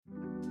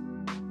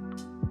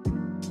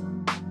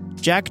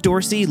Jack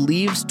Dorsey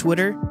leaves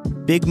Twitter,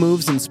 big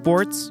moves in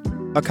sports,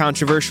 a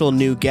controversial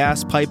new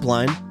gas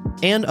pipeline,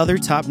 and other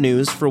top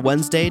news for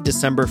Wednesday,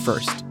 December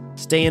 1st.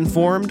 Stay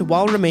informed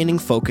while remaining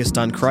focused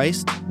on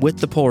Christ with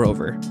the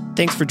pour-over.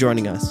 Thanks for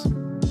joining us.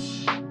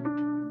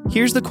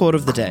 Here's the quote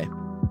of the day.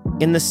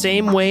 In the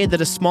same way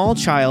that a small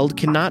child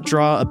cannot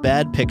draw a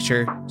bad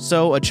picture,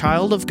 so a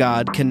child of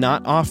God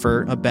cannot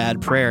offer a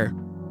bad prayer.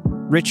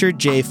 Richard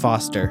J.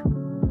 Foster.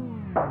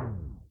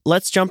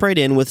 Let's jump right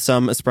in with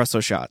some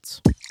espresso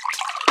shots.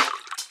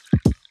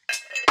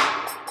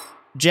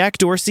 Jack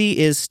Dorsey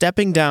is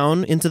stepping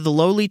down into the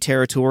lowly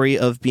territory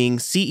of being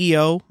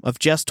CEO of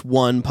just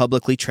one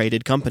publicly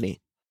traded company.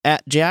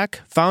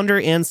 @Jack,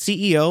 founder and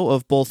CEO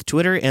of both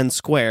Twitter and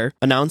Square,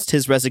 announced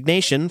his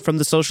resignation from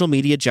the social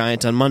media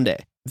giant on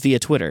Monday via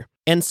Twitter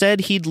and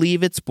said he'd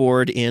leave its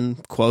board in,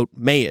 quote,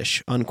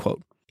 Mayish,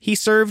 unquote. He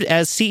served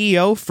as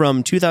CEO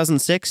from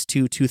 2006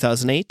 to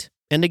 2008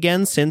 and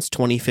again since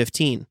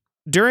 2015.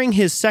 During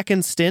his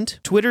second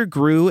stint, Twitter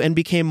grew and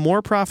became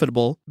more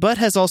profitable, but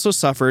has also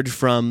suffered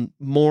from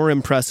more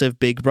impressive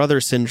Big Brother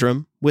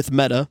syndrome with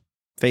Meta,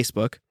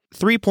 Facebook.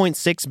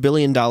 $3.6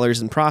 billion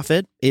in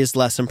profit is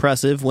less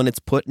impressive when it's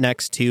put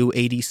next to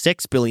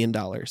 $86 billion.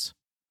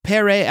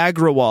 Pere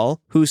Agrawal,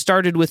 who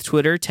started with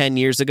Twitter 10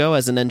 years ago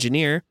as an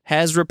engineer,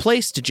 has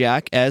replaced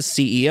Jack as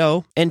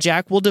CEO, and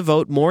Jack will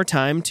devote more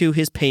time to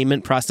his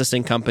payment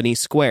processing company,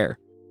 Square.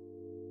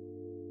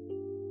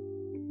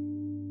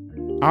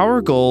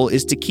 Our goal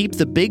is to keep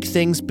the big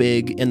things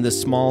big and the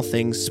small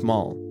things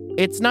small.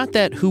 It's not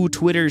that who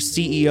Twitter's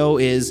CEO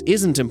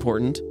isn't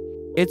important.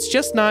 It's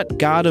just not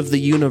God of the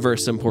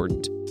universe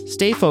important.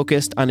 Stay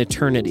focused on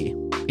eternity.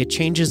 It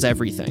changes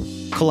everything.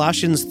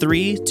 Colossians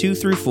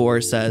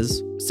 3:2-4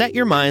 says, "Set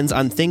your minds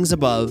on things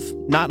above,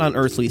 not on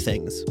earthly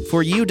things.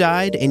 For you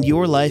died, and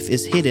your life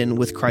is hidden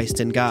with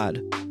Christ in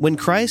God. When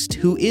Christ,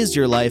 who is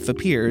your life,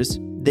 appears,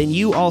 then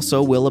you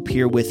also will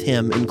appear with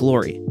him in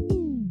glory."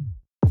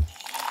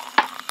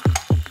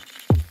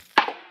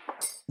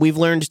 We've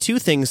learned two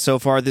things so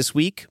far this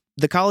week.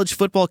 The college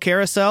football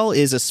carousel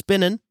is a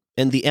spinnin',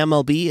 and the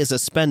MLB is a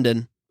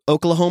spendin'.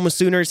 Oklahoma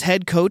Sooners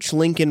head coach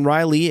Lincoln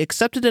Riley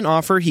accepted an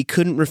offer he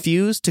couldn't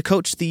refuse to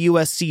coach the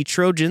USC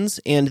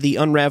Trojans, and the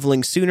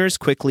unraveling Sooners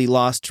quickly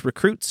lost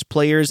recruits,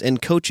 players, and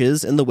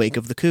coaches in the wake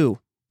of the coup.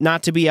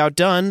 Not to be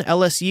outdone,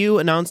 LSU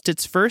announced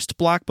its first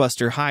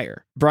blockbuster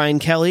hire. Brian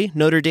Kelly,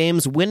 Notre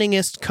Dame's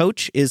winningest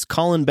coach, is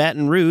calling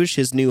Baton Rouge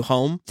his new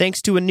home,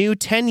 thanks to a new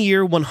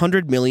 10-year,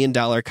 $100 million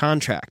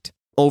contract.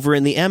 Over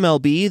in the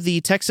MLB,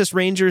 the Texas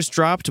Rangers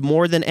dropped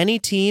more than any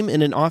team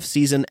in an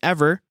offseason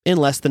ever in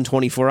less than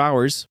 24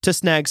 hours to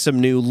snag some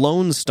new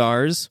Lone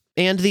Stars,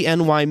 and the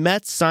NY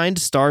Mets signed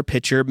star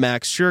pitcher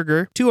Max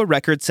Scherzer to a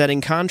record-setting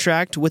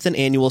contract with an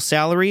annual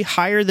salary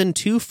higher than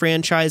two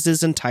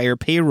franchises' entire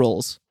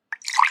payrolls.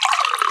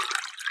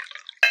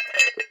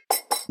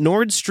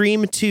 Nord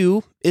Stream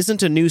 2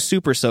 isn't a new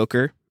super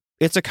soaker.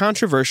 It's a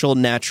controversial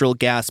natural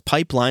gas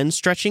pipeline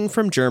stretching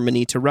from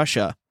Germany to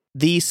Russia.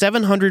 The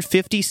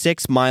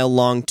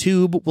 756-mile-long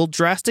tube will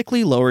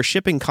drastically lower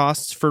shipping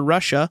costs for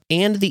Russia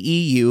and the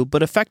EU,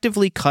 but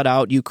effectively cut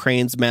out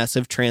Ukraine's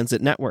massive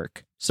transit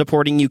network.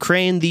 Supporting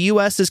Ukraine, the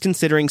U.S. is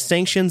considering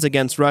sanctions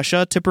against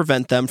Russia to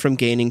prevent them from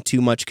gaining too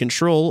much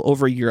control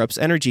over Europe's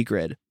energy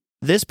grid.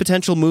 This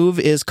potential move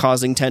is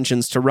causing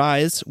tensions to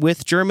rise,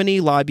 with Germany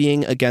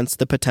lobbying against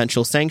the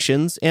potential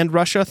sanctions and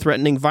Russia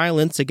threatening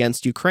violence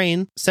against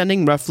Ukraine,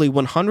 sending roughly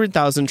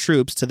 100,000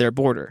 troops to their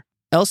border.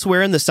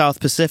 Elsewhere in the South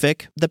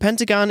Pacific, the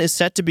Pentagon is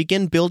set to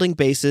begin building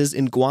bases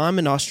in Guam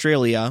and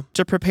Australia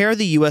to prepare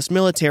the U.S.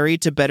 military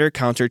to better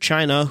counter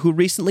China, who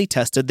recently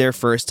tested their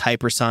first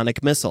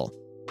hypersonic missile.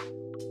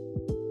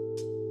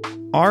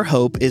 Our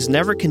hope is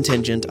never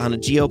contingent on a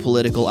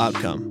geopolitical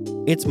outcome.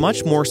 It's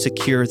much more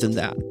secure than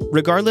that,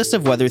 regardless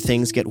of whether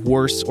things get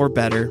worse or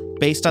better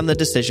based on the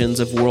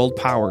decisions of world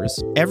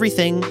powers.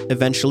 Everything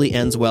eventually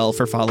ends well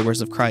for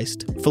followers of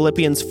Christ.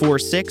 Philippians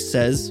 4:6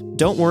 says,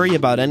 "Don't worry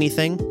about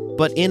anything,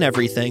 but in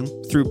everything,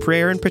 through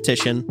prayer and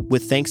petition,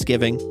 with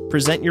thanksgiving,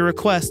 present your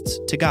requests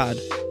to God."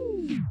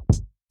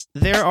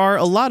 There are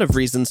a lot of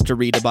reasons to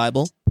read a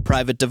Bible.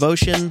 Private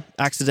devotion,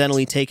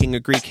 accidentally taking a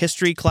Greek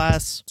history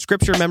class,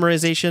 scripture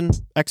memorization,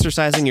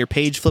 exercising your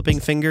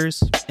page-flipping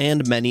fingers,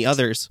 and many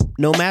others.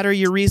 No matter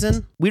your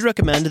reason, we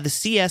recommend the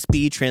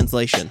CSB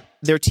translation.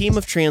 Their team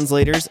of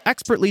translators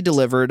expertly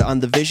delivered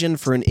on the vision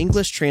for an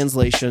English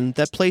translation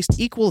that placed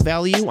equal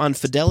value on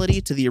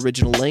fidelity to the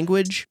original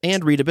language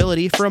and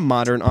readability for a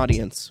modern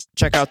audience.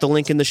 Check out the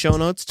link in the show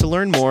notes to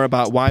learn more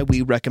about why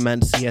we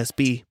recommend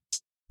CSB.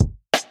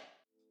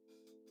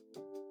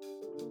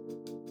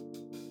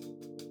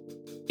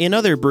 In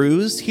other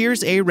brews,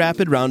 here's a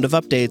rapid round of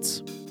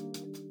updates.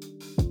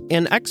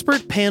 An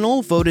expert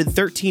panel voted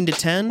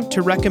 13-10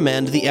 to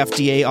recommend the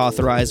FDA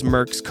authorize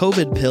Merck's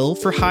COVID pill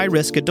for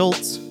high-risk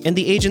adults, and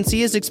the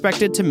agency is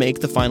expected to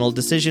make the final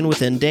decision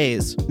within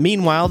days.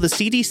 Meanwhile, the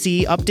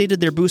CDC updated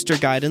their booster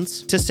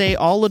guidance to say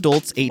all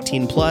adults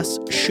 18+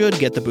 should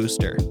get the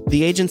booster.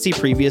 The agency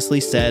previously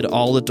said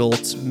all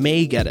adults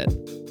may get it.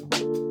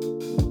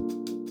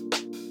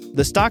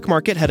 The stock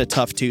market had a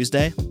tough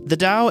Tuesday. The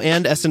Dow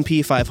and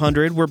S&P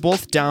 500 were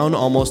both down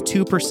almost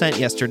 2%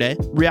 yesterday,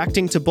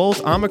 reacting to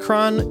both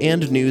Omicron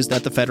and news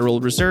that the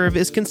Federal Reserve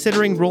is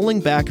considering rolling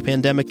back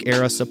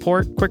pandemic-era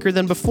support quicker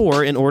than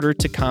before in order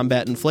to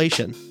combat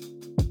inflation.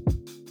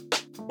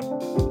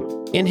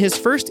 In his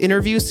first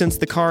interview since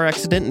the car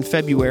accident in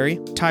February,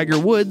 Tiger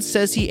Woods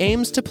says he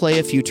aims to play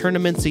a few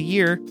tournaments a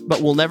year,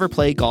 but will never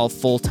play golf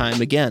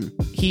full-time again.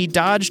 He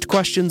dodged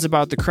questions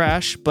about the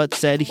crash, but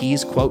said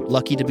he's, quote,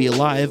 lucky to be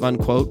alive,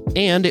 unquote,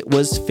 and it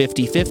was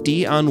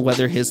 50-50 on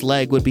whether his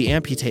leg would be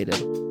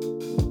amputated.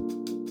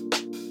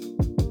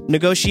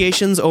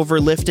 Negotiations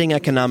over lifting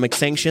economic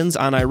sanctions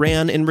on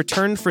Iran in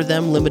return for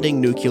them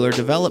limiting nuclear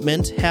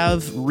development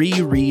have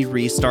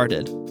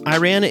restarted.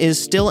 Iran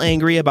is still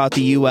angry about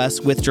the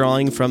U.S.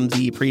 withdrawing from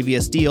the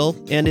previous deal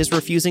and is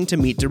refusing to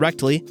meet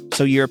directly,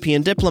 so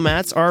European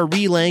diplomats are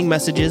relaying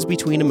messages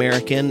between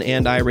American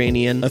and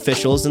Iranian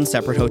officials in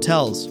separate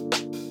hotels.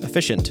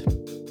 Efficient.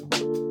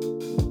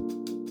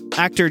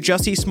 Actor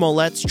Jussie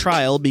Smollett's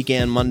trial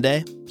began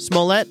Monday.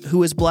 Smollett,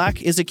 who is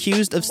black, is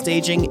accused of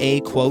staging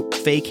a, quote,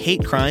 fake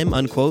hate crime,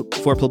 unquote,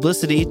 for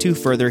publicity to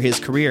further his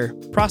career.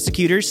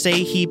 Prosecutors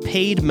say he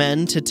paid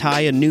men to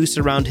tie a noose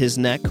around his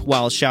neck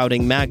while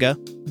shouting MAGA.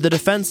 The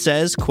defense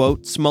says,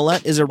 quote,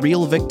 Smollett is a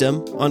real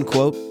victim,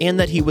 unquote, and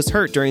that he was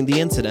hurt during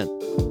the incident.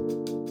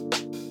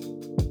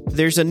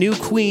 There's a new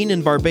queen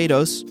in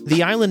Barbados.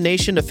 The island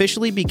nation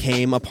officially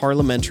became a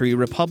parliamentary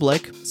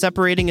republic,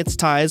 separating its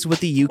ties with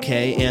the UK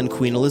and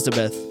Queen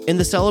Elizabeth. In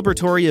the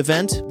celebratory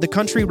event, the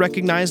country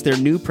recognized their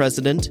new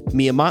president,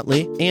 Mia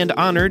Mottley, and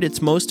honored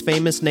its most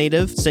famous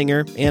native,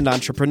 singer, and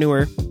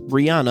entrepreneur,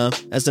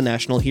 Rihanna, as a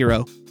national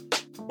hero.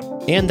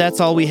 And that's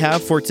all we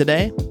have for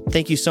today.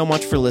 Thank you so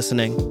much for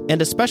listening.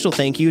 And a special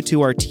thank you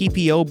to our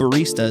TPO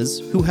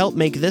baristas who help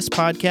make this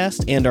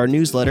podcast and our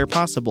newsletter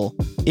possible.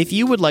 If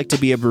you would like to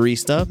be a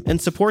barista and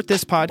support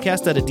this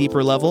podcast at a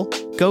deeper level,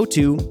 go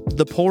to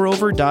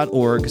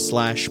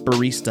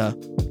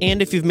thepourover.org/barista.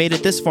 And if you've made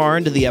it this far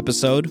into the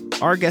episode,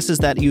 our guess is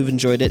that you've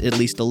enjoyed it at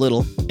least a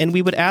little, and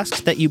we would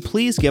ask that you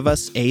please give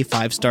us a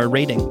 5-star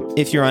rating.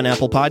 If you're on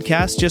Apple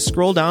Podcasts, just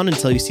scroll down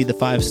until you see the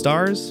 5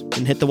 stars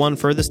and hit the one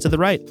furthest to the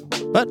right.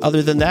 But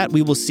other than that,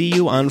 we will see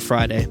you on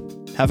Friday.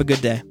 Have a good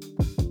day.